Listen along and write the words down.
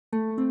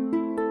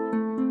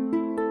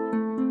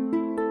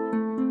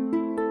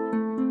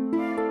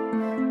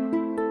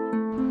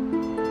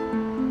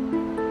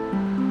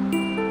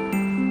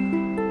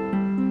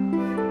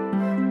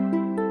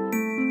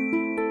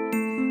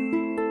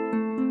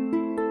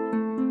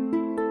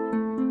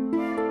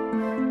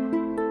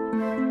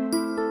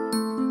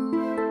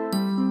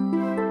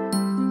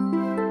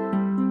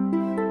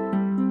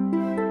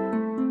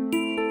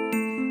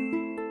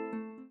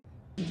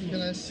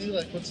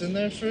what's in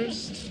there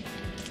first.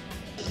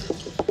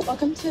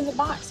 Welcome to the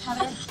box,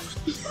 Heather.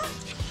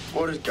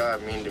 What does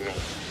God mean to me?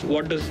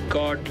 What does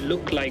God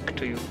look like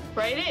to you?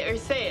 Write it or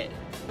say it,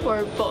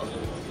 or both.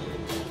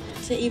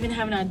 To even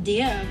have an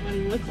idea of what he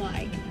looked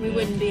like, we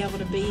wouldn't be able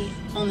to be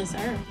on this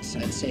earth. So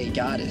I'd say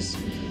God is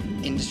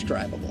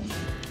indescribable.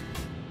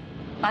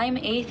 I'm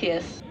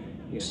atheist.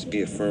 Used to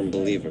be a firm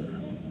believer.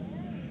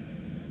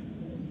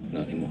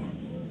 Not anymore.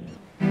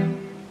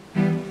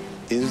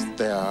 Is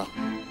there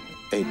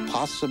a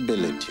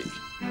possibility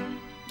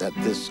that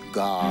this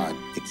God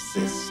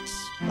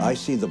exists? I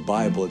see the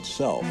Bible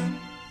itself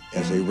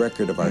as a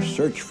record of our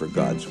search for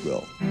God's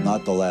will,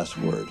 not the last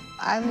word.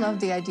 I love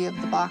the idea of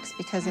the box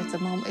because it's a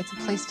moment, it's a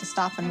place to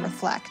stop and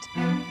reflect.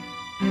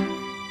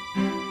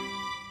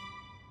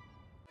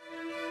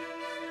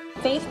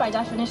 Faith, by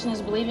definition,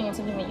 is believing in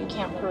something that you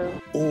can't prove.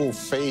 All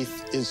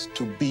faith is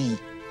to be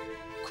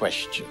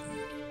questioned.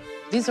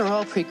 These are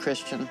all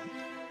pre-Christian.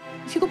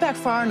 If you go back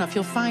far enough,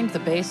 you'll find the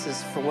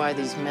basis for why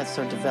these myths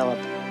are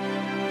developed.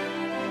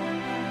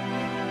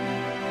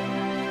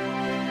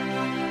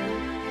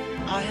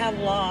 I have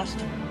lost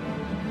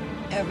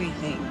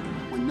everything.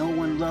 When no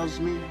one loves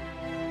me,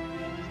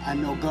 I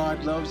know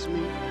God loves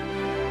me.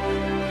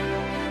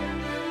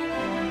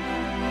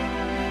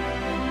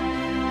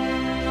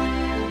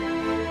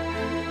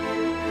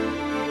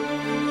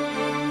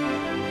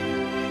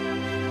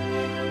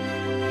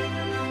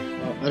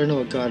 Well, I don't know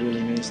what God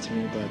really means to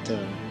me, but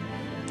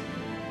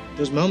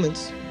there's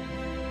moments.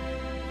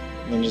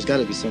 I mean, there's got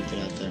to be something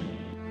out there.